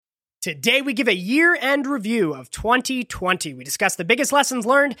Today, we give a year-end review of 2020. We discuss the biggest lessons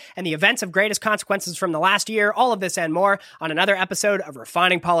learned and the events of greatest consequences from the last year. All of this and more on another episode of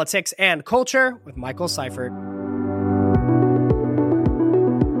Refining Politics and Culture with Michael Seifert.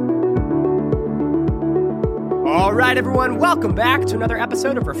 All right, everyone, welcome back to another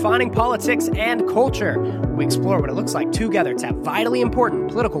episode of Refining Politics and Culture. We explore what it looks like together to have vitally important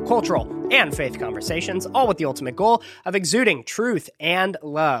political, cultural, and faith conversations, all with the ultimate goal of exuding truth and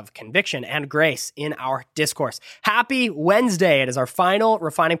love, conviction and grace in our discourse. Happy Wednesday. It is our final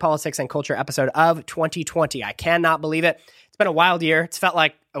Refining Politics and Culture episode of 2020. I cannot believe it. It's been a wild year. It's felt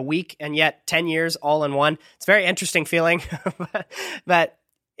like a week and yet 10 years all in one. It's a very interesting feeling, but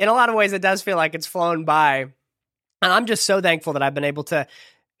in a lot of ways, it does feel like it's flown by. And I'm just so thankful that I've been able to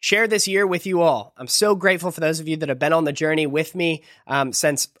share this year with you all. I'm so grateful for those of you that have been on the journey with me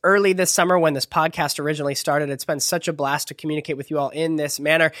since early this summer when this podcast originally started. It's been such a blast to communicate with you all in this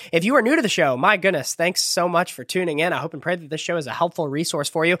manner. If you are new to the show, my goodness, thanks so much for tuning in. I hope and pray that this show is a helpful resource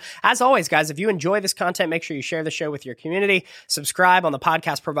for you. As always, guys, if you enjoy this content, make sure you share the show with your community. Subscribe on the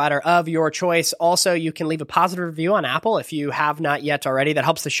podcast provider of your choice. Also, you can leave a positive review on Apple if you have not yet already. That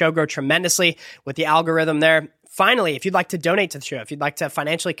helps the show grow tremendously with the algorithm there. Finally, if you'd like to donate to the show, if you'd like to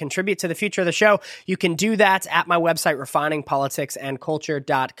financially contribute to the future of the show, you can do that at my website,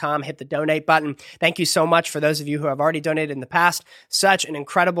 refiningpoliticsandculture.com. Hit the donate button. Thank you so much for those of you who have already donated in the past. Such an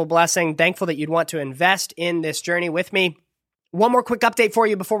incredible blessing. Thankful that you'd want to invest in this journey with me. One more quick update for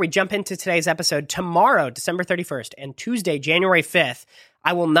you before we jump into today's episode. Tomorrow, December 31st, and Tuesday, January 5th,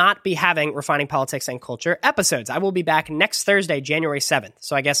 I will not be having Refining Politics and Culture episodes. I will be back next Thursday, January 7th.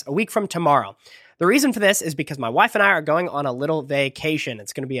 So I guess a week from tomorrow. The reason for this is because my wife and I are going on a little vacation.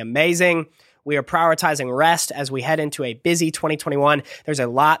 It's going to be amazing. We are prioritizing rest as we head into a busy 2021. There's a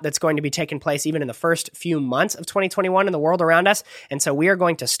lot that's going to be taking place even in the first few months of 2021 in the world around us. And so we are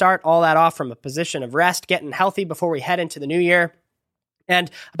going to start all that off from a position of rest, getting healthy before we head into the new year.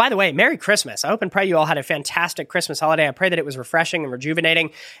 And by the way, Merry Christmas. I hope and pray you all had a fantastic Christmas holiday. I pray that it was refreshing and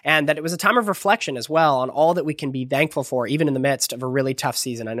rejuvenating and that it was a time of reflection as well on all that we can be thankful for, even in the midst of a really tough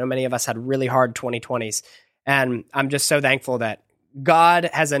season. I know many of us had really hard 2020s, and I'm just so thankful that God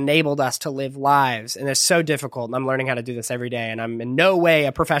has enabled us to live lives, and it's so difficult, and I'm learning how to do this every day, and I'm in no way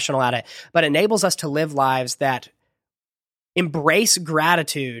a professional at it, but enables us to live lives that embrace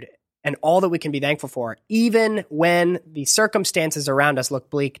gratitude and all that we can be thankful for, even when the circumstances around us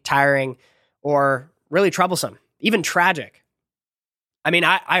look bleak, tiring, or really troublesome, even tragic. I mean,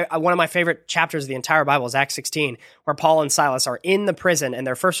 I one of my favorite chapters of the entire Bible is Acts 16, where Paul and Silas are in the prison and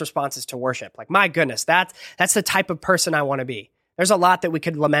their first response is to worship. Like, my goodness, that's the type of person I want to be. There's a lot that we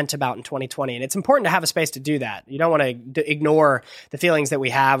could lament about in 2020, and it's important to have a space to do that. You don't want to ignore the feelings that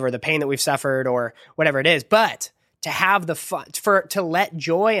we have or the pain that we've suffered or whatever it is, but to have to let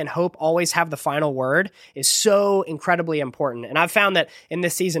joy and hope always have the final word is so incredibly important. And I've found that in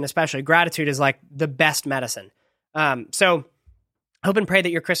this season, especially, gratitude is like the best medicine. So hope and pray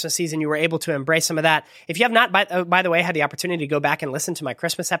that your Christmas season, you were able to embrace some of that. If you have not, by the way, had the opportunity to go back and listen to my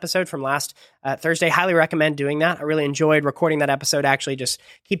Christmas episode from last Thursday, highly recommend doing that. I really enjoyed recording that episode. Actually, just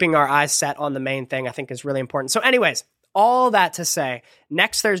keeping our eyes set on the main thing, I think, is really important. So anyways, all that to say,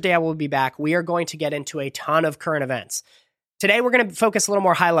 next Thursday I will be back. We are going to get into a ton of current events. Today we're going to focus a little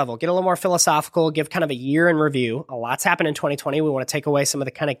more high level, get a little more philosophical, give kind of a year in review. A lot's happened in 2020. We want to take away some of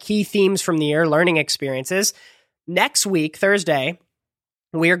the kind of key themes from the year, learning experiences. Next week, Thursday,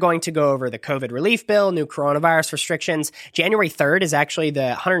 we are going to go over the COVID relief bill, new coronavirus restrictions. January 3rd is actually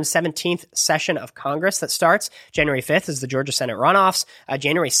the 117th session of Congress that starts. January 5th is the Georgia Senate runoffs.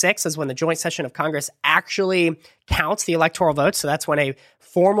 January 6th is when the joint session of Congress actually counts the electoral votes. So that's when a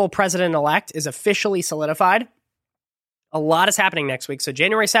formal president-elect is officially solidified. A lot is happening next week. So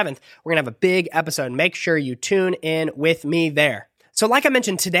January 7th, we're going to have a big episode. Make sure you tune in with me there. So like I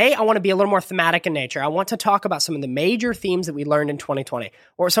mentioned, today I want to be a little more thematic in nature. I want to talk about some of the major themes that we learned in 2020,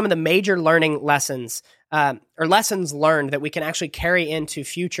 or some of the major learning lessons, or lessons learned that we can actually carry into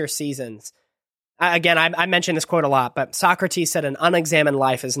future seasons. Again, I mention this quote a lot, but Socrates said an unexamined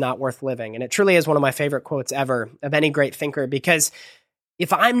life is not worth living. And it truly is one of my favorite quotes ever of any great thinker, because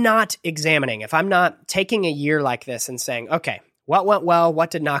if I'm not examining, if I'm not taking a year like this and saying, okay, what went well? What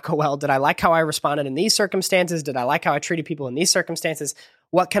did not go well? Did I like how I responded in these circumstances? Did I like how I treated people in these circumstances?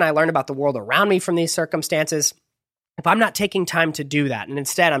 What can I learn about the world around me from these circumstances? If I'm not taking time to do that, and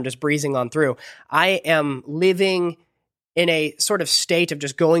instead I'm just breezing on through, I am living in a sort of state of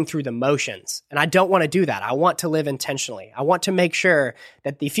just going through the motions. And I don't want to do that. I want to live intentionally. I want to make sure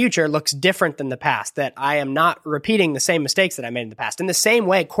that the future looks different than the past, that I am not repeating the same mistakes that I made in the past. In the same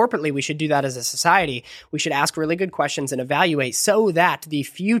way, corporately, we should do that as a society. We should ask really good questions and evaluate so that the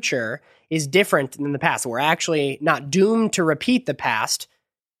future is different than the past. We're actually not doomed to repeat the past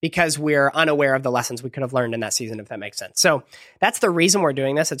because we're unaware of the lessons we could have learned in that season, if that makes sense. So that's the reason we're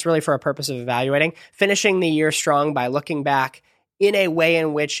doing this. It's really for a purpose of evaluating, finishing the year strong by looking back in a way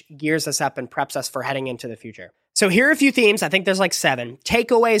in which gears us up and preps us for heading into the future. So here are a few themes. I think there's like 7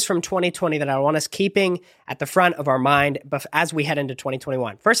 takeaways from 2020 that I want us keeping at the front of our mind as we head into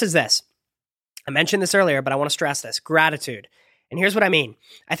 2021. First is this. I mentioned this earlier, but I want to stress this: gratitude. And here's what I mean.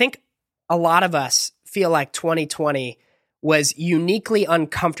 I think a lot of us feel like 2020 was uniquely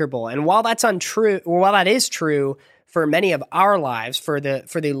uncomfortable. And while that's untrue, or while that is true for many of our lives, for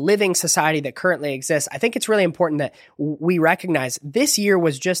the living society that currently exists, I think it's really important that we recognize this year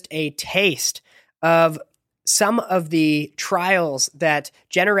was just a taste of some of the trials that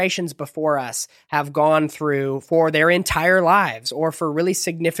generations before us have gone through for their entire lives, or for really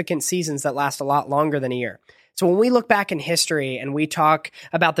significant seasons that last a lot longer than a year. So when we look back in history and we talk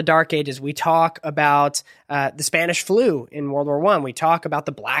about the Dark Ages, we talk about the Spanish flu in World War I, we talk about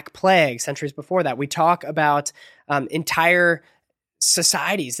the Black Plague centuries before that, we talk about entire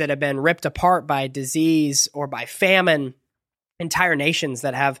societies that have been ripped apart by disease or by famine, entire nations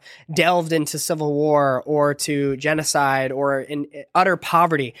that have delved into civil war or to genocide or in utter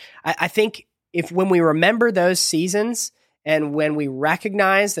poverty. I think when we remember those seasons, and when we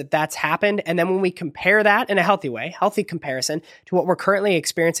recognize that that's happened, and then when we compare that in a healthy way, healthy comparison to what we're currently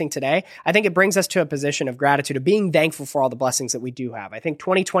experiencing today, I think it brings us to a position of gratitude, of being thankful for all the blessings that we do have. I think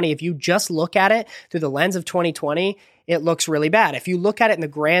 2020, if you just look at it through the lens of 2020, it looks really bad. If you look at it in the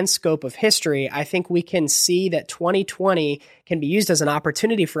grand scope of history, I think we can see that 2020 can be used as an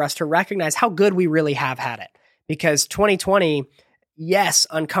opportunity for us to recognize how good we really have had it. Because 2020, yes,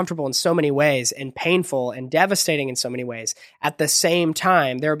 uncomfortable in so many ways and painful and devastating in so many ways. At the same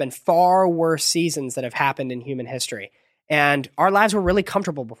time, there have been far worse seasons that have happened in human history. And our lives were really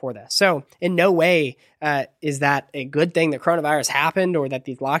comfortable before this. So in no way is that a good thing that coronavirus happened or that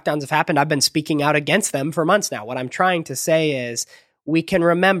these lockdowns have happened. I've been speaking out against them for months now. What I'm trying to say is we can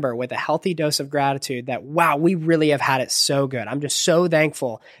remember with a healthy dose of gratitude that, wow, we really have had it so good. I'm just so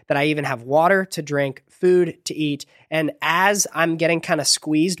thankful that I even have water to drink, food to eat. And as I'm getting kind of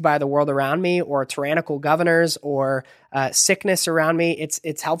squeezed by the world around me, or tyrannical governors, or sickness around me,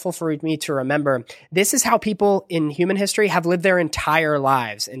 it's helpful for me to remember this is how people in human history have lived their entire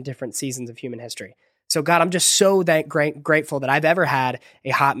lives in different seasons of human history. So God, I'm just so grateful that I've ever had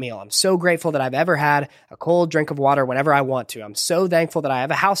a hot meal. I'm so grateful that I've ever had a cold drink of water whenever I want to. I'm so thankful that I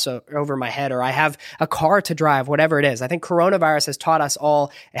have a house over my head, or I have a car to drive, whatever it is. I think coronavirus has taught us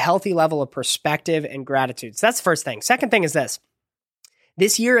all a healthy level of perspective and gratitude. So that's the first thing. Second thing is this.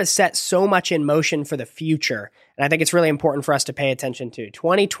 This year has set so much in motion for the future, and I think it's really important for us to pay attention to.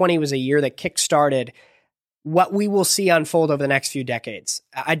 2020 was a year that kickstarted what we will see unfold over the next few decades.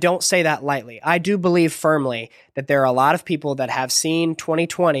 I don't say that lightly. I do believe firmly that there are a lot of people that have seen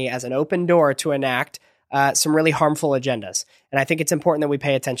 2020 as an open door to enact some really harmful agendas. And I think it's important that we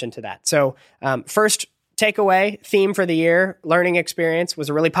pay attention to that. So first takeaway, theme for the year, learning experience, was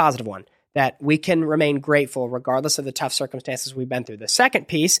a really positive one, that we can remain grateful regardless of the tough circumstances we've been through. The second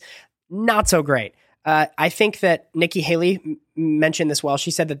piece, not so great. I think that Nikki Haley mentioned this well.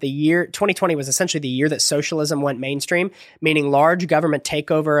 She said that the year 2020 was essentially the year that socialism went mainstream, meaning large government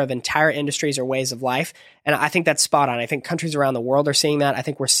takeover of entire industries or ways of life. And I think that's spot on. I think countries around the world are seeing that. I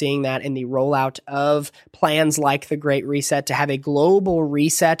think we're seeing that in the rollout of plans like the Great Reset, to have a global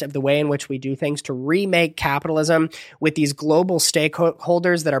reset of the way in which we do things, to remake capitalism with these global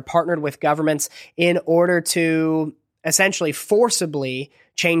stakeholders that are partnered with governments in order to essentially forcibly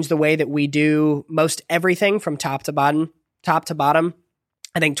change the way that we do most everything from top to bottom.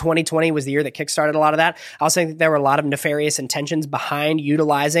 I think 2020 was the year that kickstarted a lot of that. I also think there were a lot of nefarious intentions behind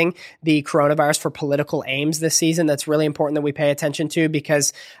utilizing the coronavirus for political aims this season. That's really important that we pay attention to,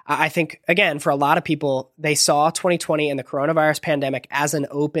 because I think, again, for a lot of people, they saw 2020 and the coronavirus pandemic as an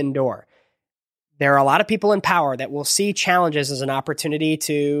open door. There are a lot of people in power that will see challenges as an opportunity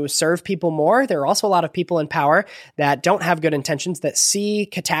to serve people more. There are also a lot of people in power that don't have good intentions, that see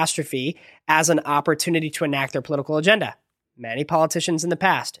catastrophe as an opportunity to enact their political agenda. Many politicians in the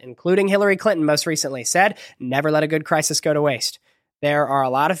past, including Hillary Clinton most recently, said, never let a good crisis go to waste. There are a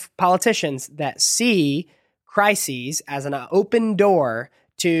lot of politicians that see crises as an open door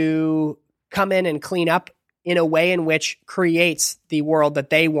to come in and clean up in a way in which creates the world that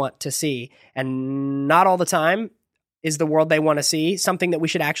they want to see. And not all the time is the world they want to see something that we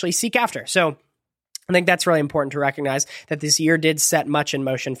should actually seek after? So I think that's really important to recognize that this year did set much in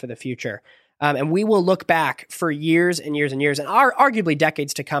motion for the future. And we will look back for years and years and years, and arguably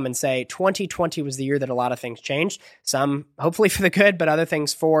decades to come, and say 2020 was the year that a lot of things changed. Some hopefully for the good, but other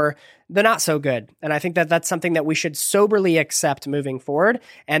things for the not so good. And I think that that's something that we should soberly accept moving forward,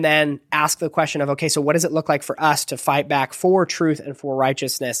 and then ask the question of, okay, so what does it look like for us to fight back for truth and for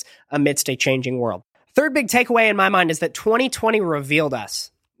righteousness amidst a changing world? Third big takeaway in my mind is that 2020 revealed us.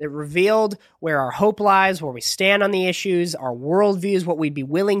 It revealed where our hope lies, where we stand on the issues, our worldviews, what we'd be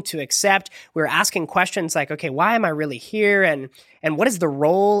willing to accept. We were asking questions like, okay, why am I really here? And what is the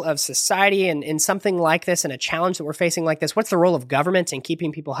role of society in something like this, and a challenge that we're facing like this? What's the role of government in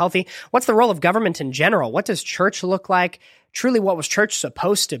keeping people healthy? What's the role of government in general? What does church look like? Truly, what was church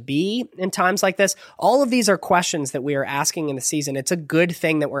supposed to be in times like this? All of these are questions that we are asking in the season. It's a good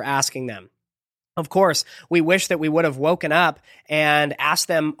thing that we're asking them. Of course, we wish that we would have woken up and asked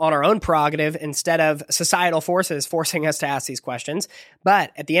them on our own prerogative instead of societal forces forcing us to ask these questions.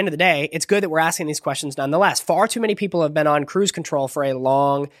 But at the end of the day, it's good that we're asking these questions nonetheless. Far too many people have been on cruise control for a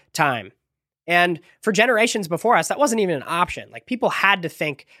long time. And for generations before us, that wasn't even an option. Like, people had to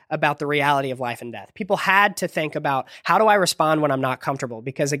think about the reality of life and death. People had to think about, how do I respond when I'm not comfortable?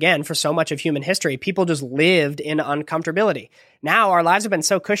 Because again, for so much of human history, people just lived in uncomfortability. Now our lives have been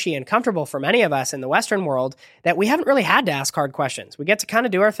so cushy and comfortable for many of us in the Western world that we haven't really had to ask hard questions. We get to kind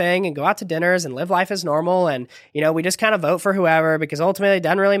of do our thing and go out to dinners and live life as normal. And, we just kind of vote for whoever, because ultimately it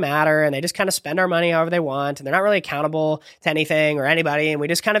doesn't really matter. And they just kind of spend our money however they want. And they're not really accountable to anything or anybody. And we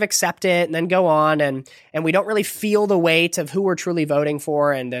just kind of accept it and then go on. And we don't really feel the weight of who we're truly voting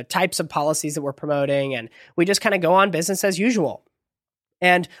for and the types of policies that we're promoting. And we just kind of go on business as usual.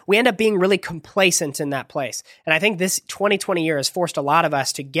 And we end up being really complacent in that place. And I think this 2020 year has forced a lot of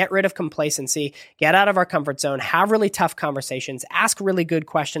us to get rid of complacency, get out of our comfort zone, have really tough conversations, ask really good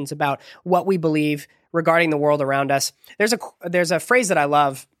questions about what we believe regarding the world around us. There's a phrase that I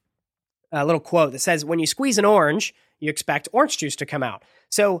love, a little quote that says, when you squeeze an orange, you expect orange juice to come out.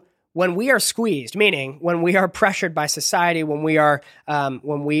 So when we are squeezed, meaning when we are pressured by society, when we are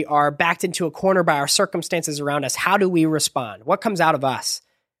backed into a corner by our circumstances around us, how do we respond? What comes out of us?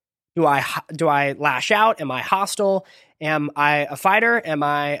 Do I lash out? Am I hostile? Am I a fighter? Am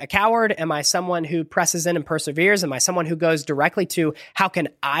I a coward? Am I someone who presses in and perseveres? Am I someone who goes directly to, how can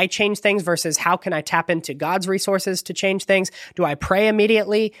I change things versus how can I tap into God's resources to change things? Do I pray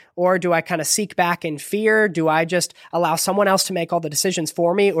immediately, or do I kind of seek back in fear? Do I just allow someone else to make all the decisions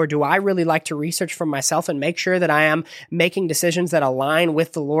for me? Or do I really like to research for myself and make sure that I am making decisions that align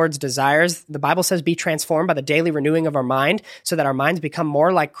with the Lord's desires? The Bible says, be transformed by the daily renewing of our mind, so that our minds become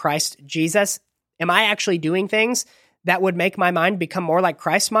more like Christ Jesus. Am I actually doing things that would make my mind become more like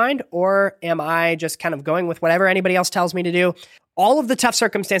Christ's mind? Or am I just kind of going with whatever anybody else tells me to do? All of the tough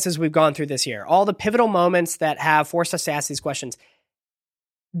circumstances we've gone through this year, all the pivotal moments that have forced us to ask these questions,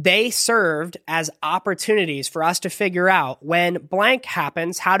 they served as opportunities for us to figure out, when blank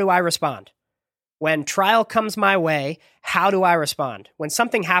happens, how do I respond? When trial comes my way, how do I respond? When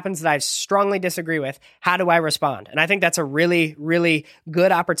something happens that I strongly disagree with, how do I respond? And I think that's a really, really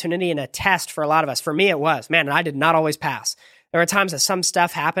good opportunity and a test for a lot of us. For me, it was, man, and I did not always pass. There were times that some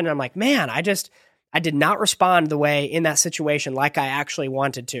stuff happened and I'm like, man, I did not respond the way in that situation like I actually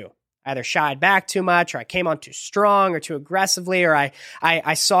wanted to. I either shied back too much, or I came on too strong or too aggressively, or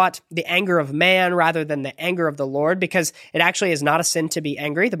I sought the anger of man rather than the anger of the Lord, because it actually is not a sin to be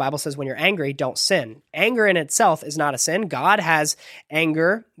angry. The Bible says when you're angry, don't sin. Anger in itself is not a sin. God has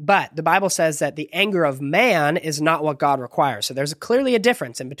anger, but the Bible says that the anger of man is not what God requires. So there's clearly a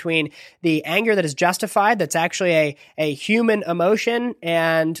difference in between the anger that is justified, that's actually a human emotion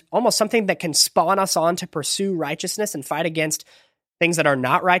and almost something that can spawn us on to pursue righteousness and fight against things that are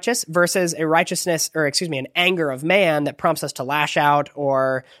not righteous, versus an anger of man that prompts us to lash out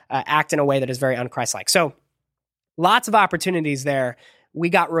or act in a way that is very unchristlike. So lots of opportunities there we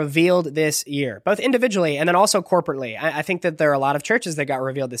got revealed this year, both individually and then also corporately. I think that there are a lot of churches that got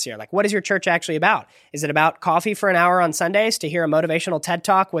revealed this year. Like, what is your church actually about? Is it about coffee for an hour on Sundays to hear a motivational TED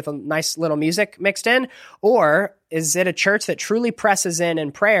Talk with a nice little music mixed in? Or is it a church that truly presses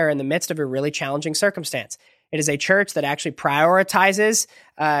in prayer in the midst of a really challenging circumstance? It is a church that actually prioritizes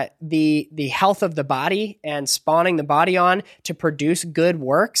the health of the body and spawning the body on to produce good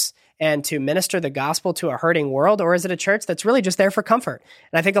works and to minister the gospel to a hurting world? Or is it a church that's really just there for comfort?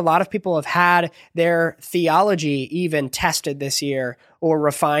 And I think a lot of people have had their theology even tested this year or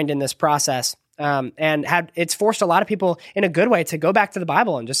refined in this process It's forced a lot of people in a good way to go back to the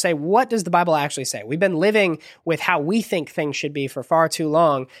Bible and just say, what does the Bible actually say? We've been living with how we think things should be for far too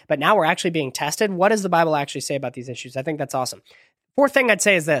long, but now we're actually being tested. What does the Bible actually say about these issues? I think that's awesome. Fourth thing I'd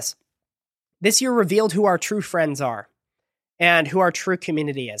say is this. This year revealed who our true friends are and who our true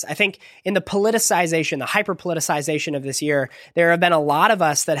community is. I think in the politicization, the hyper-politicization of this year, there have been a lot of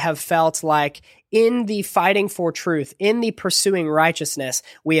us that have felt like in the fighting for truth, in the pursuing righteousness,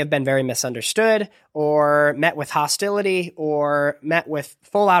 we have been very misunderstood or met with hostility or met with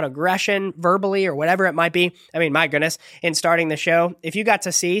full-out aggression verbally or whatever it might be. I mean, my goodness, in starting the show, if you got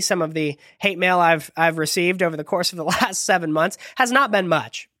to see some of the hate mail I've received over the course of the last 7 months, has not been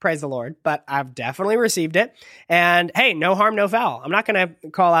much, praise the Lord, but I've definitely received it. And hey, no harm, no foul. I'm not going to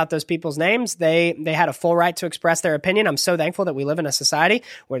call out those people's names. They had a full right to express their opinion. I'm so thankful that we live in a society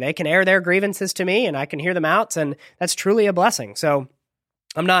where they can air their grievances to me and I can hear them out, and that's truly a blessing. So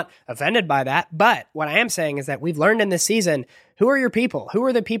I'm not offended by that, but what I am saying is that we've learned in this season, who are your people? Who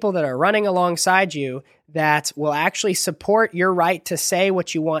are the people that are running alongside you that will actually support your right to say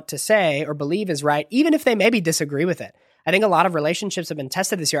what you want to say or believe is right, even if they maybe disagree with it? I think a lot of relationships have been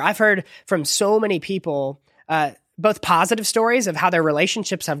tested this year. I've heard from so many people, both positive stories of how their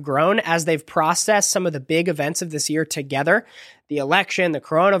relationships have grown as they've processed some of the big events of this year together. The election, the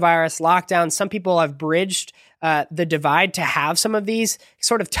coronavirus, lockdown. Some people have bridged the divide to have some of these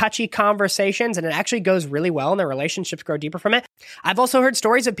sort of touchy conversations, and it actually goes really well and their relationships grow deeper from it. I've also heard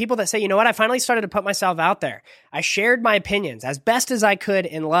stories of people that say, you know what, I finally started to put myself out there. I shared my opinions as best as I could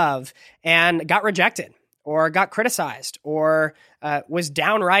in love and got rejected or got criticized or was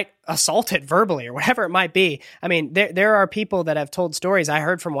downright assaulted verbally or whatever it might be. I mean, there are people that have told stories. I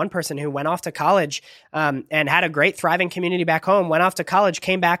heard from one person who went off to college and had a great thriving community back home, went off to college,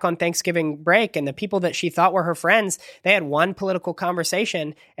 came back on Thanksgiving break, and the people that she thought were her friends, they had one political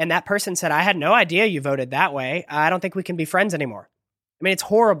conversation, and that person said, I had no idea you voted that way. I don't think we can be friends anymore. I mean, it's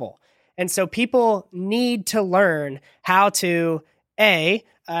horrible. And so people need to learn how to,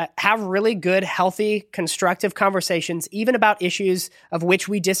 have really good, healthy, constructive conversations, even about issues of which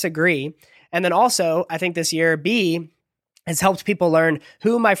we disagree. And then also, I think this year, B, has helped people learn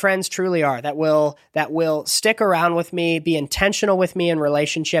who my friends truly are, that will stick around with me, be intentional with me in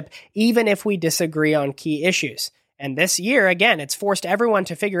relationship, even if we disagree on key issues. And this year, again, it's forced everyone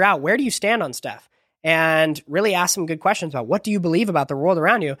to figure out, where do you stand on stuff? And really ask some good questions about, what do you believe about the world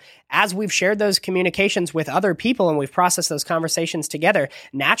around you? As we've shared those communications with other people and we've processed those conversations together,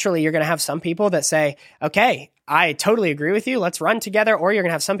 naturally, you're going to have some people that say, okay, I totally agree with you. Let's run together. Or you're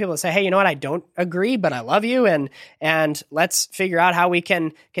going to have some people that say, hey, you know what? I don't agree, but I love you. And let's figure out how we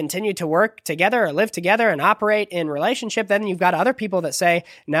can continue to work together or live together and operate in relationship. Then you've got other people that say,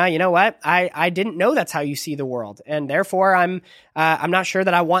 no, you know what? I didn't know that's how you see the world. And therefore I'm not sure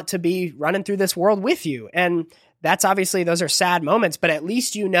that I want to be running through this world with you. And that's obviously, those are sad moments, but at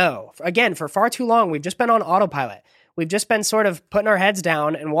least you know, again, for far too long, we've just been on autopilot. We've just been sort of putting our heads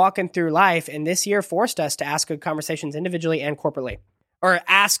down and walking through life. And this year forced us to ask good conversations individually and corporately, or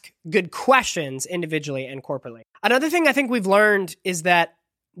ask good questions individually and corporately. Another thing I think we've learned is that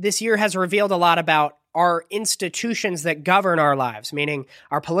this year has revealed a lot about our institutions that govern our lives, meaning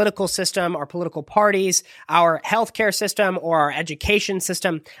our political system, our political parties, our healthcare system, or our education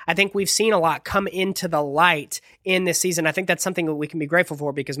system. I think we've seen a lot come into the light in this season. I think that's something that we can be grateful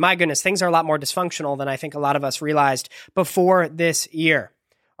for, because my goodness, things are a lot more dysfunctional than I think a lot of us realized before this year.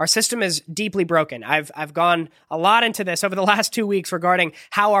 Our system is deeply broken. I've gone a lot into this over the last 2 weeks regarding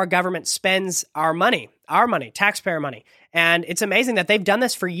how our government spends our money, taxpayer money. And it's amazing that they've done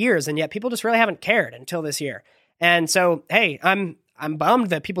this for years, and yet people just really haven't cared until this year. And so, hey, I'm bummed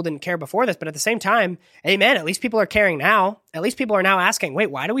that people didn't care before this, but at the same time, amen, at least people are caring now. At least people are now asking, wait,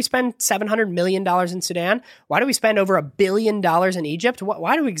 why do we spend $700 million in Sudan? Why do we spend over $1 billion in Egypt?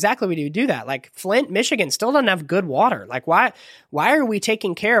 Why do we do that? Like, Flint, Michigan still doesn't have good water. Like, why are we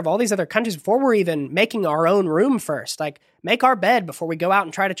taking care of all these other countries before we're even making our own room first? Like, make our bed before we go out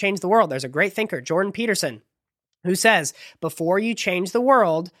and try to change the world. There's a great thinker, Jordan Peterson, who says, before you change the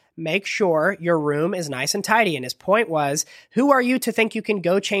world, make sure your room is nice and tidy. And his point was, who are you to think you can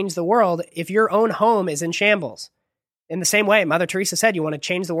go change the world if your own home is in shambles? In the same way, Mother Teresa said, you want to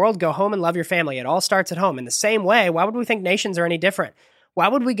change the world, go home and love your family. It all starts at home. In the same way, why would we think nations are any different? Why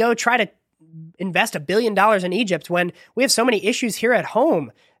would we go try to invest $1 billion in Egypt when we have so many issues here at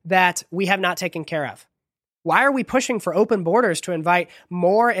home that we have not taken care of? Why are we pushing for open borders to invite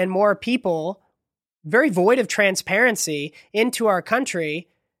more and more people, very void of transparency, into our country,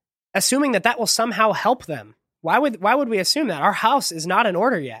 assuming that will somehow help them? Why would we assume that? Our house is not in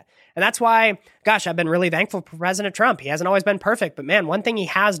order yet. And that's why, gosh, I've been really thankful for President Trump. He hasn't always been perfect, but man, one thing he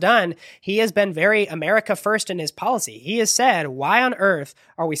has done, he has been very America first in his policy. He has said, why on earth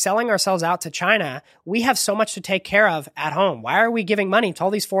are we selling ourselves out to China? We have so much to take care of at home. Why are we giving money to all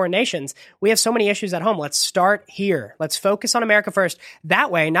these foreign nations? We have so many issues at home. Let's start here. Let's focus on America first.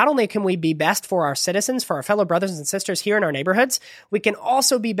 That way, not only can we be best for our citizens, for our fellow brothers and sisters here in our neighborhoods, we can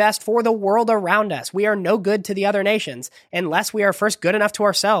also be best for the world around us. We are no good to the other nations unless we are first good enough to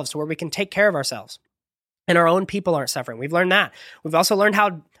ourselves, to where we can take care of ourselves and our own people aren't suffering. We've learned that. We've also learned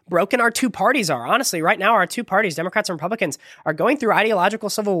how broken our two parties are. Honestly, right now, our two parties, Democrats and Republicans, are going through ideological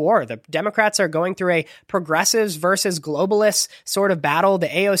civil war. The Democrats are going through a progressives versus globalists sort of battle. The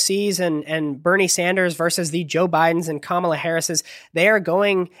AOCs and Bernie Sanders versus the Joe Bidens and Kamala Harrises. They are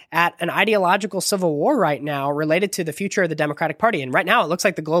going at an ideological civil war right now related to the future of the Democratic Party. And right now, it looks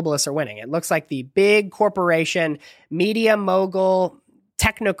like the globalists are winning. It looks like the big corporation, media mogul,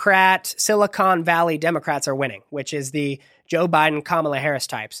 technocrat, Silicon Valley Democrats are winning, which is the Joe Biden, Kamala Harris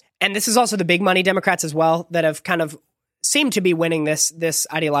types. And this is also the big money Democrats as well that have kind of seemed to be winning this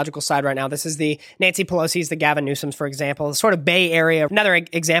ideological side right now. This is the Nancy Pelosi's, the Gavin Newsom's, for example, the sort of Bay Area. Another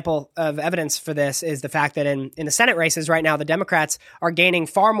example of evidence for this is the fact that in the Senate races right now, the Democrats are gaining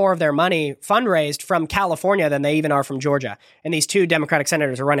far more of their money fundraised from California than they even are from Georgia. And these two Democratic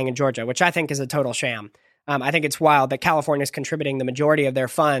senators are running in Georgia, which I think is a total sham. I think it's wild that California is contributing the majority of their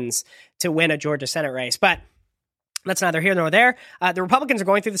funds to win a Georgia Senate race. But that's neither here nor there. The Republicans are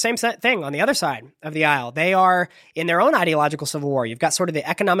going through the same thing on the other side of the aisle. They are in their own ideological civil war. You've got sort of the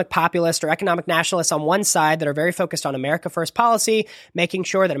economic populist or economic nationalists on one side that are very focused on America first policy, making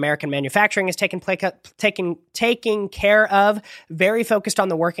sure that American manufacturing is taking care of, very focused on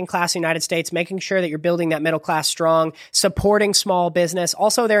the working class United States, making sure that you're building that middle class strong, supporting small business.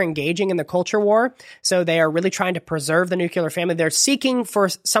 Also, they're engaging in the culture war. So they are really trying to preserve the nuclear family. They're seeking for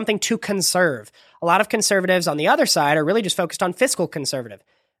something to conserve. A lot of conservatives on the other side are really just focused on fiscal conservatism.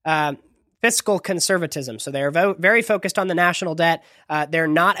 So they're very focused on the national debt. They're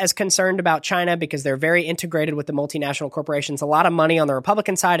not as concerned about China because they're very integrated with the multinational corporations. A lot of money on the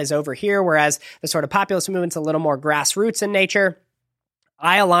Republican side is over here, whereas the sort of populist movement's a little more grassroots in nature.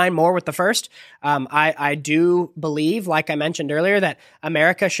 I align more with the first. I do believe, like I mentioned earlier, that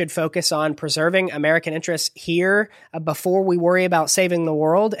America should focus on preserving American interests here before we worry about saving the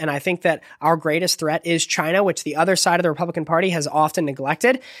world. And I think that our greatest threat is China, which the other side of the Republican Party has often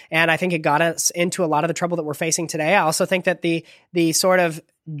neglected. And I think it got us into a lot of the trouble that we're facing today. I also think that the sort of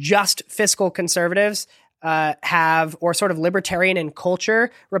just fiscal conservatives or sort of libertarian in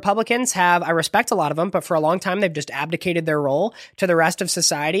culture Republicans have, I respect a lot of them, but for a long time, they've just abdicated their role to the rest of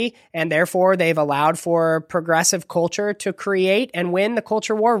society. And therefore, they've allowed for progressive culture to create and win the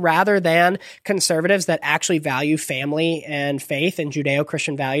culture war rather than conservatives that actually value family and faith and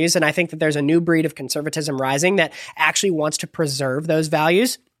Judeo-Christian values. And I think that there's a new breed of conservatism rising that actually wants to preserve those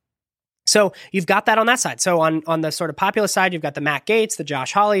values. So you've got that on that side. So on the sort of populist side, you've got the Matt Gaetz, the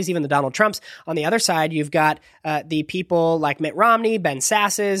Josh Hawleys, even the Donald Trumps. On the other side, you've got the people like Mitt Romney, Ben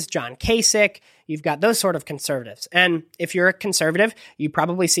Sasses, John Kasich. You've got those sort of conservatives. And if you're a conservative, you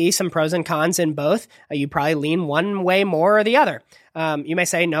probably see some pros and cons in both. You probably lean one way more or the other. You may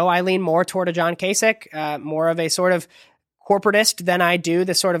say, no, I lean more toward a John Kasich, more of a sort of corporatist than I do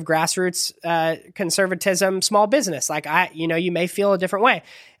the sort of grassroots conservatism, small business. Like you may feel a different way.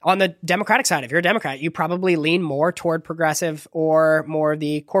 On the Democratic side, if you're a Democrat, you probably lean more toward progressive or more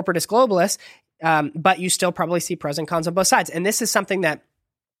the corporatist globalist, but you still probably see pros and cons on both sides. And this is something that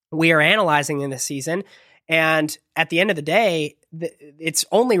we are analyzing in this season. And at the end of the day, it's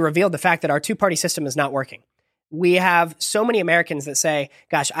only revealed the fact that our two-party system is not working. We have so many Americans that say,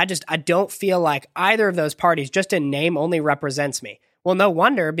 gosh, I don't feel like either of those parties just in name only represents me. Well, no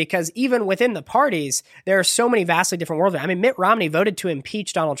wonder, because even within the parties, there are so many vastly different worldviews. I mean, Mitt Romney voted to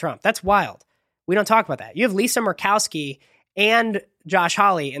impeach Donald Trump. That's wild. We don't talk about that. You have Lisa Murkowski and Josh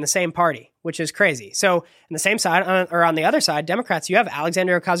Hawley in the same party, which is crazy. So on the same side, or on the other side, Democrats, you have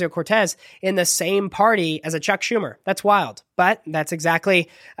Alexandria Ocasio-Cortez in the same party as a Chuck Schumer. That's wild. But that's exactly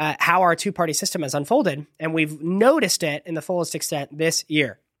how our two-party system has unfolded. And we've noticed it in the fullest extent this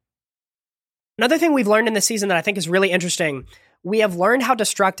year. Another thing we've learned in this season that I think is really interesting, we have learned how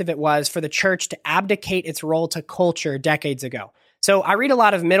destructive it was for the church to abdicate its role to culture decades ago. So I read a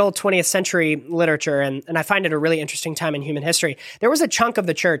lot of middle 20th century literature, and I find it a really interesting time in human history. There was a chunk of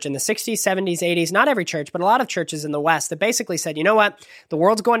the church in the 60s, 70s, 80s, not every church, but a lot of churches in the West that basically said, you know what, the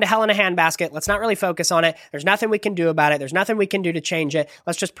world's going to hell in a handbasket. Let's not really focus on it. There's nothing we can do about it. There's nothing we can do to change it.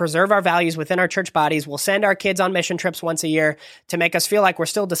 Let's just preserve our values within our church bodies. We'll send our kids on mission trips once a year to make us feel like we're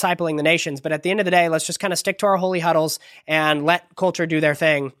still discipling the nations. But at the end of the day, let's just kind of stick to our holy huddles and let culture do their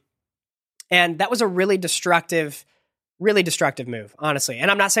thing. And that was a really destructive move, honestly. And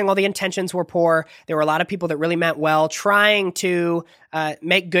I'm not saying all the intentions were poor. There were a lot of people that really meant well, trying to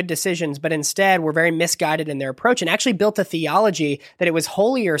make good decisions, but instead were very misguided in their approach and actually built a theology that it was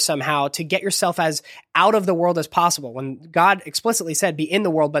holier somehow to get yourself as out of the world as possible, when God explicitly said, be in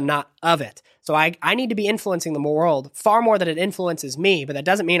the world, but not of it. So I need to be influencing the world far more than it influences me, but that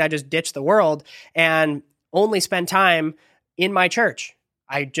doesn't mean I just ditch the world and only spend time in my church.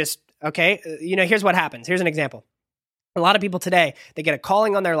 Here's what happens. Here's an example. A lot of people today, they get a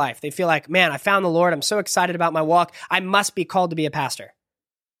calling on their life. They feel like, man, I found the Lord. I'm so excited about my walk. I must be called to be a pastor.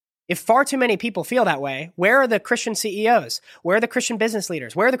 If far too many people feel that way, where are the Christian CEOs? Where are the Christian business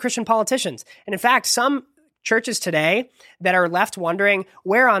leaders? Where are the Christian politicians? And in fact, some churches today that are left wondering,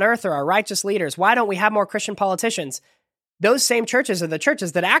 where on earth are our righteous leaders? Why don't we have more Christian politicians? Those same churches are the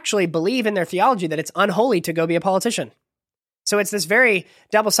churches that actually believe in their theology that it's unholy to go be a politician. So it's this very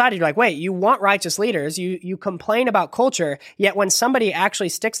double-sided. You're like, wait, you want righteous leaders, you complain about culture, yet when somebody actually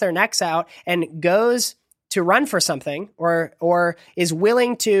sticks their necks out and goes to run for something or is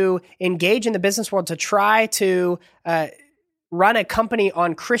willing to engage in the business world to try to run a company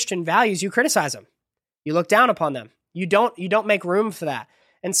on Christian values, you criticize them. You look down upon them. You don't make room for that.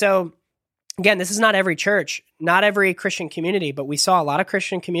 And so again, this is not every church, not every Christian community, but we saw a lot of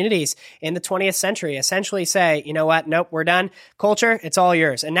Christian communities in the 20th century essentially say, you know what, nope, we're done. Culture, it's all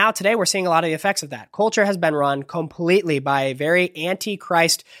yours. And now today we're seeing a lot of the effects of that. Culture has been run completely by a very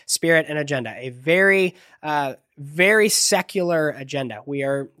anti-Christ spirit and agenda, a very secular agenda. We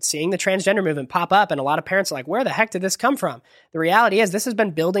are seeing the transgender movement pop up, and a lot of parents are like, where the heck did this come from? The reality is this has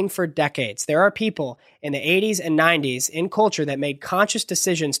been building for decades. There are people in the 80s and 90s in culture that made conscious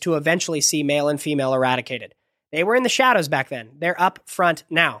decisions to eventually see male and female eradicated. They were in the shadows back then. They're up front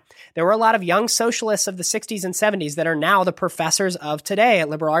now. There were a lot of young socialists of the 60s and 70s that are now the professors of today at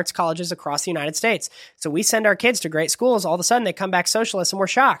liberal arts colleges across the United States. So we send our kids to great schools. All of a sudden, they come back socialists, and we're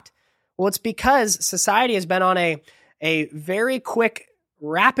shocked. Well, it's because society has been on a very quick,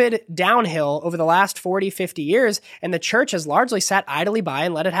 rapid downhill over the last 40, 50 years, and the church has largely sat idly by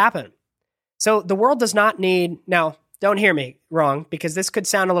and let it happen. So the world does not need, now, don't hear me wrong, because this could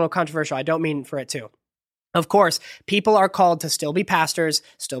sound a little controversial. I don't mean for it to. Of course, people are called to still be pastors,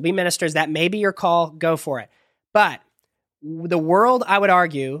 still be ministers. That may be your call. Go for it. But the world, I would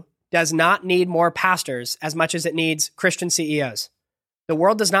argue, does not need more pastors as much as it needs Christian CEOs. The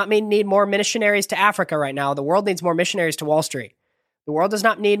world does not need more missionaries to Africa right now. The world needs more missionaries to Wall Street. The world does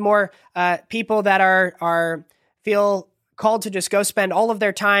not need more people that feel called to just go spend all of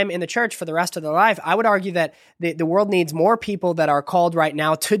their time in the church for the rest of their life. I would argue that the world needs more people that are called right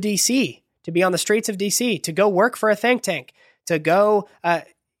now to DC, to be on the streets of DC, to go work for a think tank, to go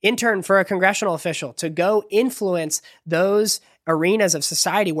intern for a congressional official, to go influence those arenas of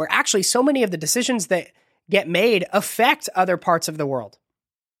society where actually so many of the decisions that get made affect other parts of the world.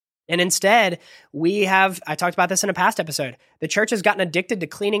 And instead, I talked about this in a past episode, the church has gotten addicted to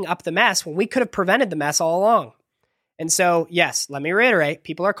cleaning up the mess when we could have prevented the mess all along. And so, yes, let me reiterate,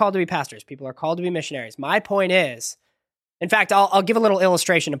 people are called to be pastors. People are called to be missionaries. My point is, in fact, I'll give a little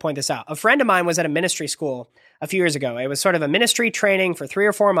illustration to point this out. A friend of mine was at a ministry school a few years ago. It was sort of a ministry training for 3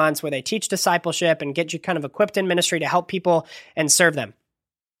 or 4 months where they teach discipleship and get you kind of equipped in ministry to help people and serve them.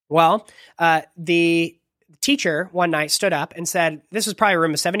 Well, the teacher one night stood up and said, this was probably a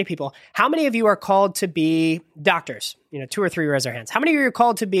room of 70 people. How many of you are called to be doctors? 2 or 3 raise their hands. How many of you are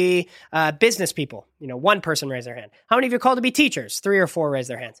called to be business people? 1 person raised their hand. How many of you are called to be teachers? 3 or 4 raised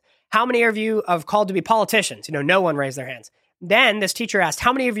their hands. How many of you are called to be politicians? No one raised their hands. Then this teacher asked,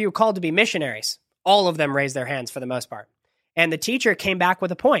 how many of you are called to be missionaries? All of them raised their hands for the most part. And the teacher came back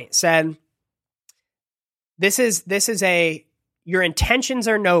with a point, said, your intentions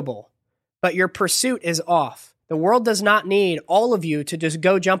are noble, but your pursuit is off. The world does not need all of you to just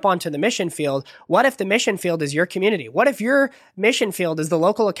go jump onto the mission field. What if the mission field is your community? What if your mission field is the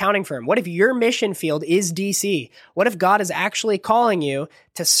local accounting firm? What if your mission field is DC? What if God is actually calling you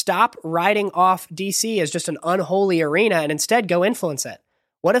to stop writing off DC as just an unholy arena and instead go influence it?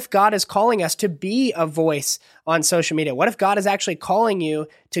 What if God is calling us to be a voice on social media? What if God is actually calling you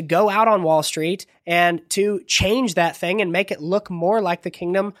to go out on Wall Street and to change that thing and make it look more like the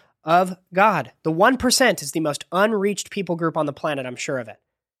kingdom of God? The 1% is the most unreached people group on the planet, I'm sure of it,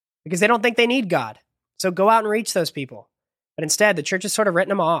 because they don't think they need God. So go out and reach those people. But instead, the church has sort of written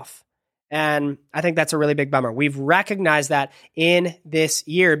them off. And I think that's a really big bummer. We've recognized that in this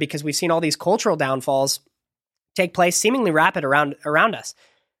year because we've seen all these cultural downfalls take place seemingly rapid around us.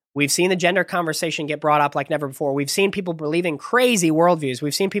 We've seen the gender conversation get brought up like never before. We've seen people believing crazy worldviews.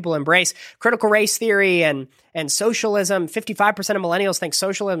 We've seen people embrace critical race theory and socialism. 55% of millennials think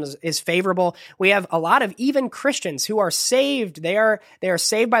socialism is favorable. We have a lot of even Christians who are saved. They are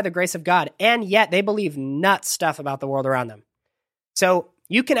saved by the grace of God, and yet they believe nuts stuff about the world around them. So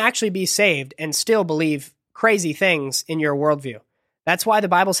you can actually be saved and still believe crazy things in your worldview. That's why the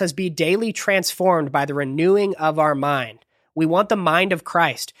Bible says, be daily transformed by the renewing of our mind. We want the mind of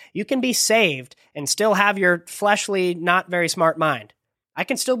Christ. You can be saved and still have your fleshly, not very smart mind. I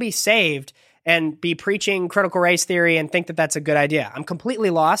can still be saved and be preaching critical race theory and think that that's a good idea. I'm completely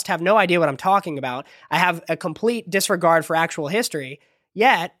lost, have no idea what I'm talking about. I have a complete disregard for actual history.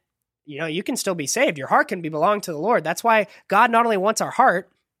 Yet, you can still be saved. Your heart can be belong to the Lord. That's why God not only wants our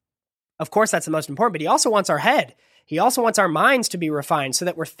heart, of course that's the most important, but he also wants our head. He also wants our minds to be refined so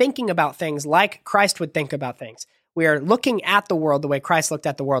that we're thinking about things like Christ would think about things. We are looking at the world the way Christ looked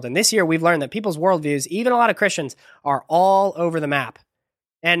at the world. And this year we've learned that people's worldviews, even a lot of Christians, are all over the map.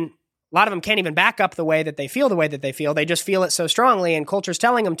 And a lot of them can't even back up the way that they feel the way that they feel. They just feel it so strongly and culture's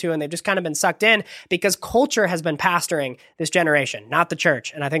telling them to, and they've just kind of been sucked in because culture has been pastoring this generation, not the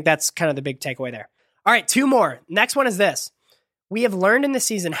church. And I think that's kind of the big takeaway there. All right, 2 more. Next one is this. We have learned in this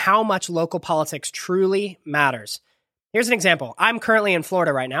season how much local politics truly matters. Here's an example. I'm currently in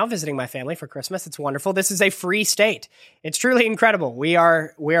Florida right now visiting my family for Christmas. It's wonderful. This is a free state. It's truly incredible. We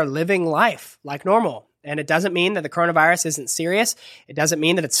are living life like normal. And it doesn't mean that the coronavirus isn't serious. It doesn't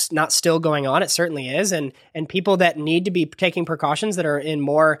mean that it's not still going on. It certainly is. And people that need to be taking precautions that are in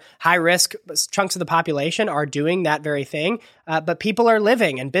more high-risk chunks of the population are doing that very thing. But people are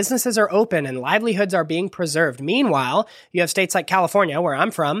living and businesses are open and livelihoods are being preserved. Meanwhile, you have states like California, where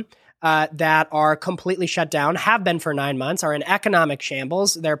I'm from, that are completely shut down, have been for 9 months, are in economic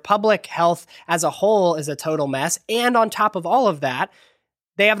shambles. Their public health as a whole is a total mess. And on top of all of that,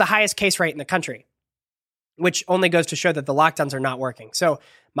 they have the highest case rate in the country, which only goes to show that the lockdowns are not working. So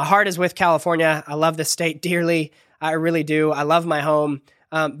my heart is with California. I love this state dearly. I really do. I love my home.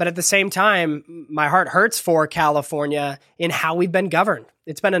 But at the same time, my heart hurts for California in how we've been governed.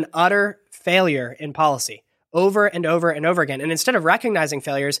 It's been an utter failure in policy. Over and over and over again. And instead of recognizing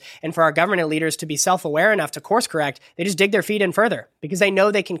failures and for our government leaders to be self-aware enough to course correct, they just dig their feet in further because they know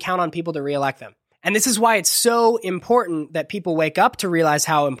they can count on people to reelect them. And this is why it's so important that people wake up to realize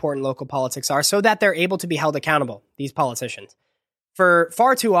how important local politics are so that they're able to be held accountable, these politicians. For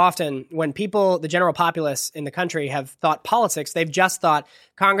far too often, when people, the general populace in the country, have thought politics, they've just thought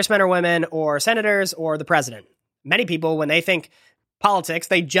congressmen or women or senators or the president. Many people, when they think politics,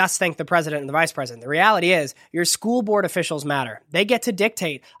 they just think the president and the vice president. The reality is your school board officials matter. They get to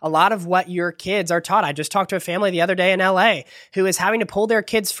dictate a lot of what your kids are taught. I just talked to a family the other day in LA who is having to pull their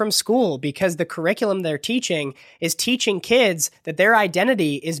kids from school because the curriculum they're teaching is teaching kids that their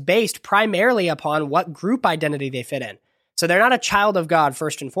identity is based primarily upon what group identity they fit in. So they're not a child of God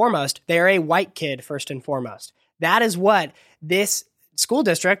first and foremost. They're a white kid first and foremost. That is what this school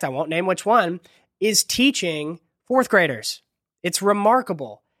district, I won't name which one, is teaching 4th graders. It's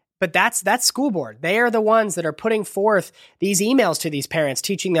remarkable, but that's school board. They are the ones that are putting forth these emails to these parents,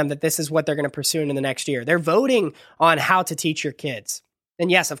 teaching them that this is what they're going to pursue in the next year. They're voting on how to teach your kids. And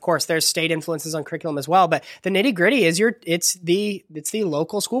yes, of course, there's state influences on curriculum as well, but the nitty gritty is it's the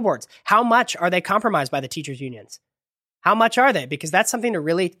local school boards. How much are they compromised by the teachers' unions? How much are they? Because that's something to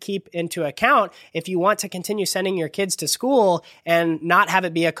really keep into account if you want to continue sending your kids to school and not have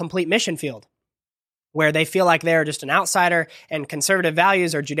it be a complete mission field, where they feel like they're just an outsider and conservative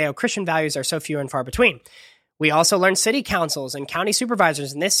values or Judeo-Christian values are so few and far between. We also learned city councils and county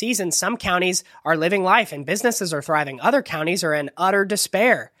supervisors. In this season, some counties are living life and businesses are thriving. Other counties are in utter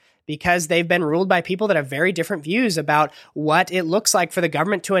despair because they've been ruled by people that have very different views about what it looks like for the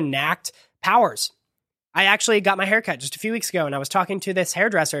government to enact powers. I actually got my haircut just a few weeks ago, and I was talking to this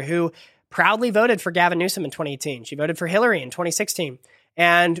hairdresser who proudly voted for Gavin Newsom in 2018. She voted for Hillary in 2016.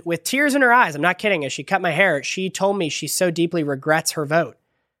 And with tears in her eyes, I'm not kidding, as she cut my hair, she told me she so deeply regrets her vote.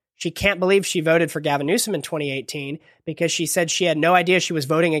 She can't believe she voted for Gavin Newsom in 2018 because she said she had no idea she was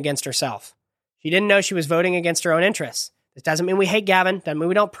voting against herself. She didn't know she was voting against her own interests. This doesn't mean we hate Gavin. Doesn't mean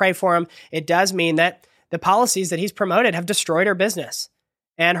we don't pray for him. It does mean that the policies that he's promoted have destroyed her business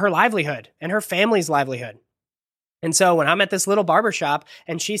and her livelihood and her family's livelihood. And so when I'm at this little barbershop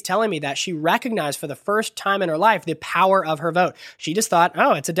and she's telling me that, she recognized for the first time in her life the power of her vote. She just thought,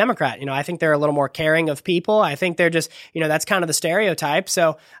 oh, it's a Democrat. I think they're a little more caring of people. I think they're just, that's kind of the stereotype.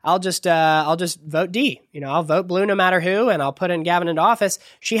 So I'll just vote D. I'll vote blue no matter who, and I'll put in Gavin into office.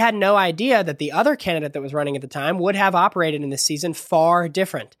 She had no idea that the other candidate that was running at the time would have operated in this season far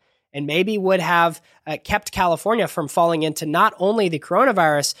different. and maybe would have kept California from falling into not only the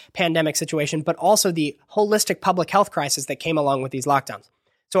coronavirus pandemic situation, but also the holistic public health crisis that came along with these lockdowns.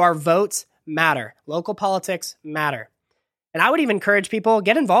 So our votes matter. Local politics matter. And I would even encourage people,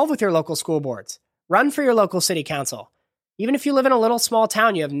 get involved with your local school boards. Run for your local city council. Even if you live in a little small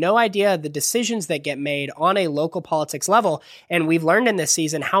town, you have no idea the decisions that get made on a local politics level. And we've learned in this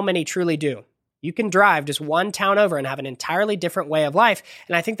season how many truly do. You can drive just one town over and have an entirely different way of life.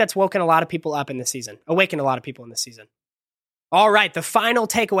 And I think that's woken a lot of people up in this season, awakened a lot of people in this season. All right, the final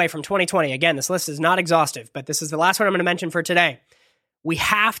takeaway from 2020. Again, this list is not exhaustive, but this is the last one I'm going to mention for today. We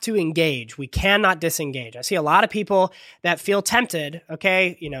have to engage. We cannot disengage. I see a lot of people that feel tempted.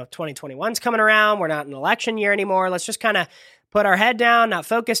 Okay, 2021's coming around. We're not in an election year anymore. Let's just kind of put our head down, not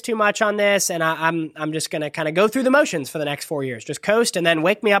focus too much on this. And I'm just going to kind of go through the motions for the next 4 years. Just coast and then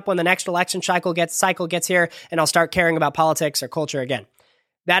wake me up when the next election cycle gets here and I'll start caring about politics or culture again.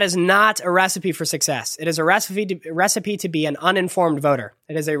 That is not a recipe for success. It is a recipe to be an uninformed voter.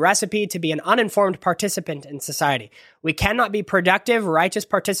 It is a recipe to be an uninformed participant in society. We cannot be productive, righteous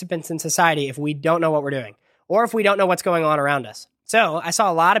participants in society if we don't know what we're doing or if we don't know what's going on around us. So I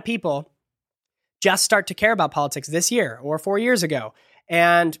saw a lot of people just start to care about politics this year or 4 years ago.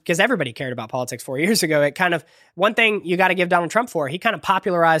 And because everybody cared about politics 4 years ago, it kind of, one thing you got to give Donald Trump for, he kind of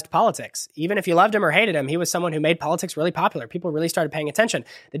popularized politics. Even if you loved him or hated him, he was someone who made politics really popular. People really started paying attention.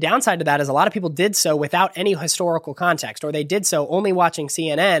 The downside to that is a lot of people did so without any historical context, or they did so only watching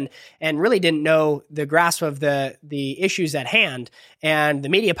CNN and really didn't know the grasp of the issues at hand. And the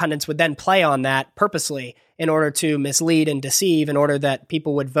media pundits would then play on that purposely in order to mislead and deceive in order that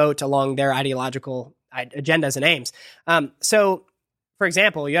people would vote along their ideological agendas and aims. For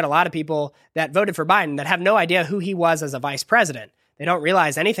example, you had a lot of people that voted for Biden that have no idea who he was as a vice president. They don't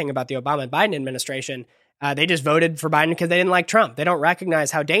realize anything about the Obama-Biden administration. They just voted for Biden because they didn't like Trump. They don't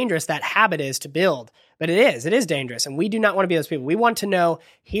recognize how dangerous that habit is to build. But it is dangerous. And we do not want to be those people. We want to know,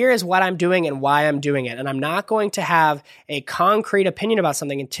 here is what I'm doing and why I'm doing it. And I'm not going to have a concrete opinion about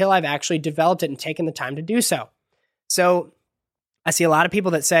something until I've actually developed it and taken the time to do so. So I see a lot of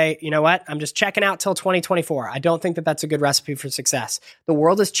people that say, you know what, I'm just checking out till 2024. I don't think that that's a good recipe for success. The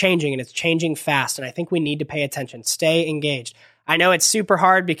world is changing and it's changing fast. And I think we need to pay attention, stay engaged. I know it's super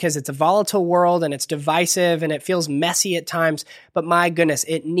hard because it's a volatile world and it's divisive and it feels messy at times, but my goodness,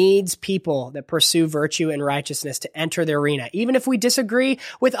 it needs people that pursue virtue and righteousness to enter the arena. Even if we disagree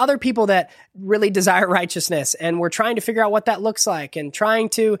with other people that really desire righteousness and we're trying to figure out what that looks like and trying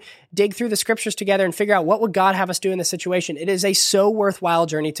to dig through the scriptures together and figure out what would God have us do in this situation, it is a so worthwhile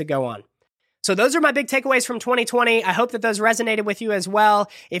journey to go on. So those are my big takeaways from 2020. I hope that those resonated with you as well.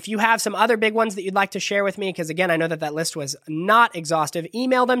 If you have some other big ones that you'd like to share with me, because again, I know that list was not exhaustive,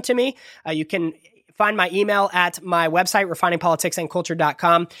 email them to me. You can find my email at my website,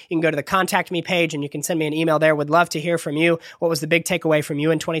 refiningpoliticsandculture.com. You can go to the contact me page and you can send me an email there. Would love to hear from you. What was the big takeaway from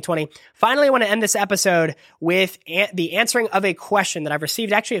you in 2020? Finally, I want to end this episode with the answering of a question that I've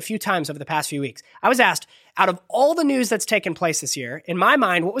received actually a few times over the past few weeks. I was asked, out of all the news that's taken place this year, in my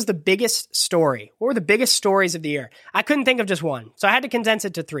mind, what was the biggest story? What were the biggest stories of the year? I couldn't think of just one, so I had to condense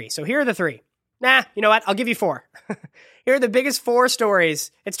it to 3. So here are the 3. Nah, you know what? I'll give you 4. Here are the biggest 4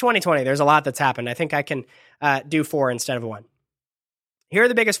 stories. It's 2020. There's a lot that's happened. I think I can do 4 instead of 1. Here are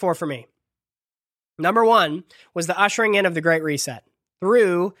the biggest 4 for me. Number 1 was the ushering in of the Great Reset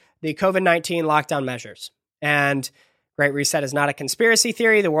through the COVID-19 lockdown measures. And Great Reset is not a conspiracy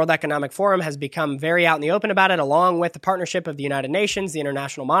theory. The World Economic Forum has become very out in the open about it, along with the partnership of the United Nations, the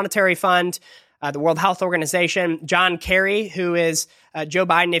International Monetary Fund, the World Health Organization. John Kerry, who is Joe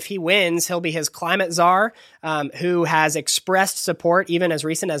Biden, if he wins, he'll be his climate czar, who has expressed support even as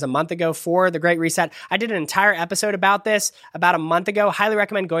recent as a month ago for the Great Reset. I did an entire episode about this about a month ago. Highly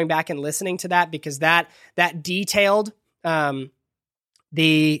recommend going back and listening to that because that detailed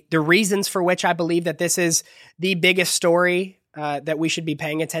the reasons for which I believe that this is the biggest story that we should be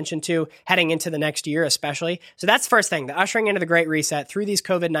paying attention to heading into the next year, especially. So that's the first thing, the ushering into the Great Reset through these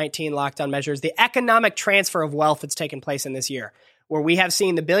COVID-19 lockdown measures, the economic transfer of wealth that's taken place in this year, where we have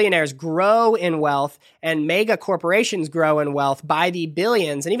seen the billionaires grow in wealth and mega corporations grow in wealth by the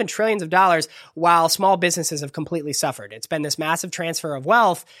billions and even trillions of dollars, while small businesses have completely suffered. It's been this massive transfer of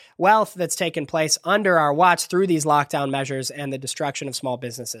wealth that's taken place under our watch through these lockdown measures and the destruction of small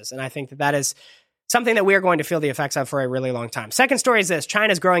businesses. And I think that is something that we are going to feel the effects of for a really long time. Second story is this: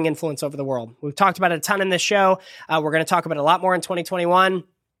 China's growing influence over the world. We've talked about it a ton in this show. We're going to talk about it a lot more in 2021.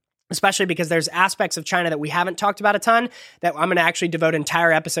 Especially because there's aspects of China that we haven't talked about a ton that I'm going to actually devote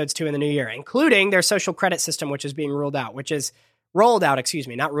entire episodes to in the new year, including their social credit system, which is being rolled out.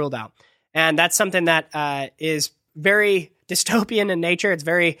 And that's something that is very dystopian in nature. It's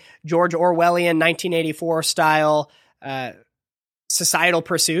very George Orwellian, 1984 style societal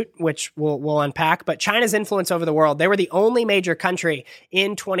pursuit, which we'll unpack. But China's influence over the world, they were the only major country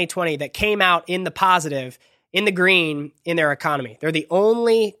in 2020 that came out in the positive, in the green, in their economy. They're the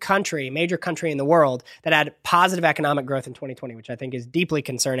only major country in the world that had positive economic growth in 2020, which I think is deeply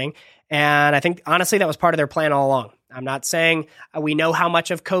concerning. And I think, honestly, that was part of their plan all along. I'm not saying we know how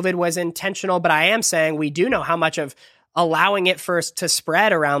much of COVID was intentional, but I am saying we do know how much of allowing it first to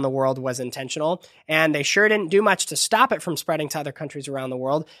spread around the world was intentional. And they sure didn't do much to stop it from spreading to other countries around the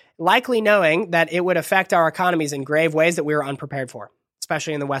world, likely knowing that it would affect our economies in grave ways that we were unprepared for,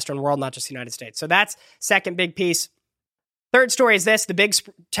 especially in the Western world, not just the United States. So that's second big piece. Third story is this: the big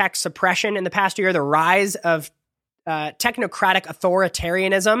tech suppression in the past year, the rise of technocratic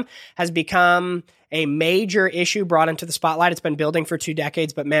authoritarianism has become a major issue brought into the spotlight. It's been building for 2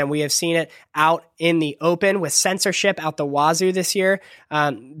 decades, but man, we have seen it out in the open with censorship out the wazoo this year.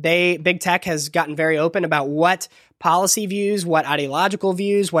 Big tech has gotten very open about what policy views, what ideological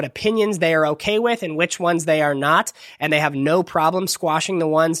views, what opinions they are okay with and which ones they are not. And they have no problem squashing the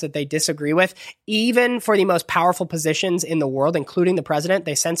ones that they disagree with. Even for the most powerful positions in the world, including the president,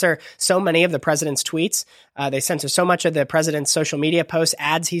 they censor so many of the president's tweets. They censor so much of the president's social media posts,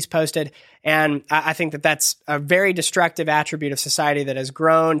 ads he's posted. And I think that that's a very destructive attribute of society that has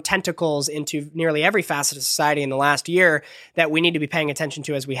grown tentacles into nearly every facet of society in the last year that we need to be paying attention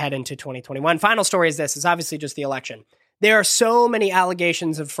to as we head into 2021. Final story is this: is obviously just the election. There are so many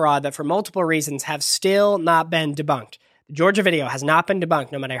allegations of fraud that for multiple reasons have still not been debunked. The Georgia video has not been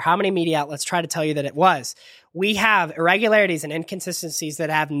debunked, no matter how many media outlets try to tell you that it was. We have irregularities and inconsistencies that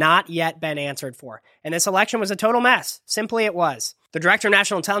have not yet been answered for. And this election was a total mess. Simply it was. The Director of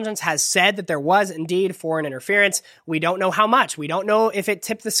National Intelligence has said that there was indeed foreign interference. We don't know how much. We don't know if it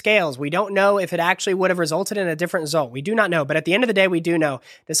tipped the scales. We don't know if it actually would have resulted in a different result. We do not know. But at the end of the day, we do know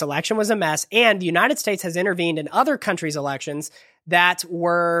this election was a mess. And the United States has intervened in other countries' elections that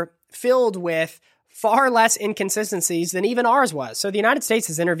were filled with far less inconsistencies than even ours was. So the United States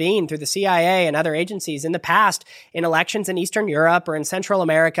has intervened through the CIA and other agencies in the past in elections in Eastern Europe or in Central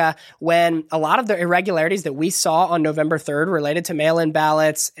America when a lot of the irregularities that we saw on November 3rd related to mail-in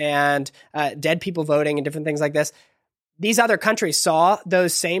ballots and dead people voting and different things like this. These other countries saw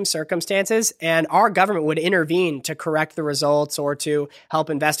those same circumstances and our government would intervene to correct the results or to help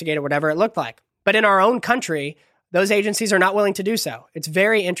investigate or whatever it looked like. But in our own country, those agencies are not willing to do so. It's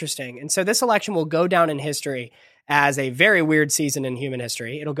very interesting. And so this election will go down in history as a very weird season in human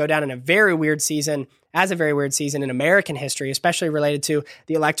history. It'll go down in a very weird season in American history, especially related to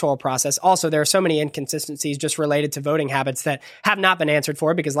the electoral process. Also, there are so many inconsistencies just related to voting habits that have not been answered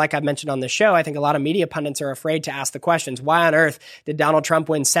for because, like I've mentioned on this show, I think a lot of media pundits are afraid to ask the questions. Why on earth did Donald Trump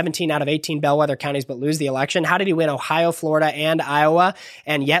win 17 out of 18 bellwether counties but lose the election? How did he win Ohio, Florida, and Iowa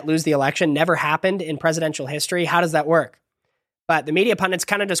and yet lose the election? Never happened in presidential history. How does that work? But the media pundits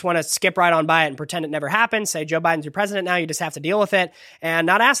kind of just want to skip right on by it and pretend it never happened, say Joe Biden's your president now, you just have to deal with it, and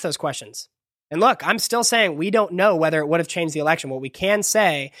not ask those questions. And look, I'm still saying we don't know whether it would have changed the election. What we can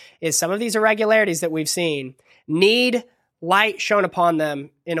say is some of these irregularities that we've seen need light shown upon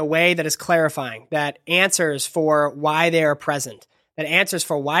them in a way that is clarifying, that answers for why they are present, that answers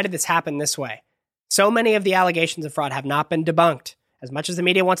for why did this happen this way. So many of the allegations of fraud have not been debunked. As much as the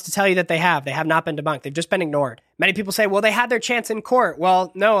media wants to tell you that they have not been debunked. They've just been ignored. Many people say, well, they had their chance in court.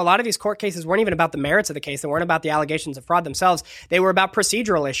 Well, no, a lot of these court cases weren't even about the merits of the case. They weren't about the allegations of fraud themselves. They were about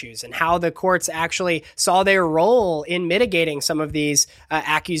procedural issues and how the courts actually saw their role in mitigating some of these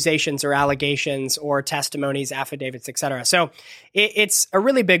accusations or allegations or testimonies, affidavits, etc. So it's a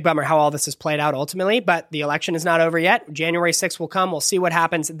really big bummer how all this has played out ultimately, but the election is not over yet. January 6th will come. We'll see what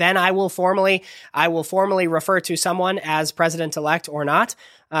happens. Then I will formally refer to someone as president-elect or not.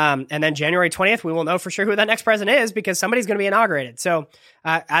 And then January 20th, we will know for sure who that next president is because somebody's going to be inaugurated. So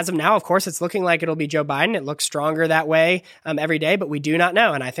as of now, of course, it's looking like it'll be Joe Biden. It looks stronger that way every day, but we do not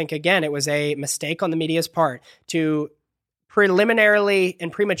know. And I think, again, it was a mistake on the media's part to preliminarily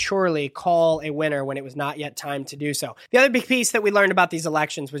and prematurely call a winner when it was not yet time to do so. The other big piece that we learned about these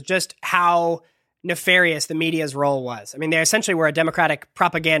elections was just how nefarious the media's role was. I mean, they essentially were a Democratic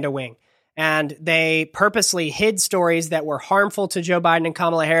propaganda wing. And they purposely hid stories that were harmful to Joe Biden and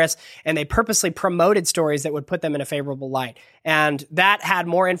Kamala Harris, and they purposely promoted stories that would put them in a favorable light. And that had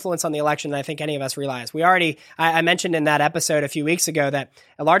more influence on the election than I think any of us realized. I mentioned in that episode a few weeks ago that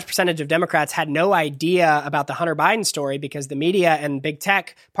a large percentage of Democrats had no idea about the Hunter Biden story because the media and big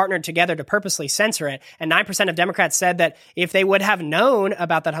tech partnered together to purposely censor it. And 9% of Democrats said that if they would have known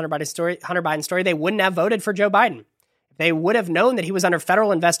about that Hunter Biden story, they wouldn't have voted for Joe Biden. They would have known that he was under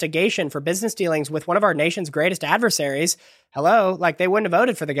federal investigation for business dealings with one of our nation's greatest adversaries. Hello, like they wouldn't have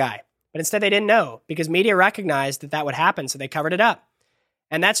voted for the guy. But instead they didn't know because media recognized that that would happen, so they covered it up.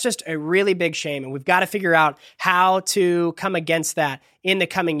 And that's just a really big shame. And we've got to figure out how to come against that in the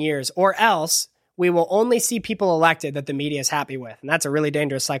coming years, or else we will only see people elected that the media is happy with. And that's a really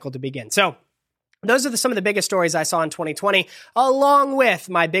dangerous cycle to begin. So those are some of the biggest stories I saw in 2020, along with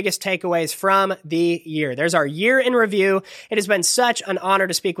my biggest takeaways from the year. There's our year in review. It has been such an honor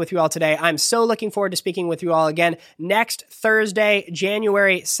to speak with you all today. I'm so looking forward to speaking with you all again next Thursday,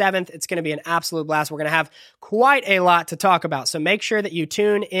 January 7th. It's going to be an absolute blast. We're going to have quite a lot to talk about. So make sure that you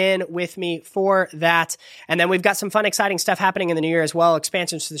tune in with me for that. And then we've got some fun, exciting stuff happening in the new year as well.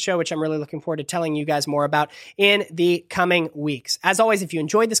 Expansions to the show, which I'm really looking forward to telling you guys more about in the coming weeks. As always, if you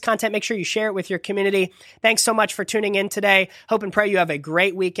enjoyed this content, make sure you share it with your community. Thanks so much for tuning in today. Hope and pray you have a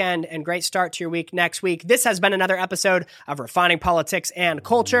great weekend and great start to your week next week. This has been another episode of Refining Politics and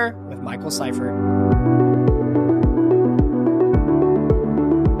Culture with Michael Seifert.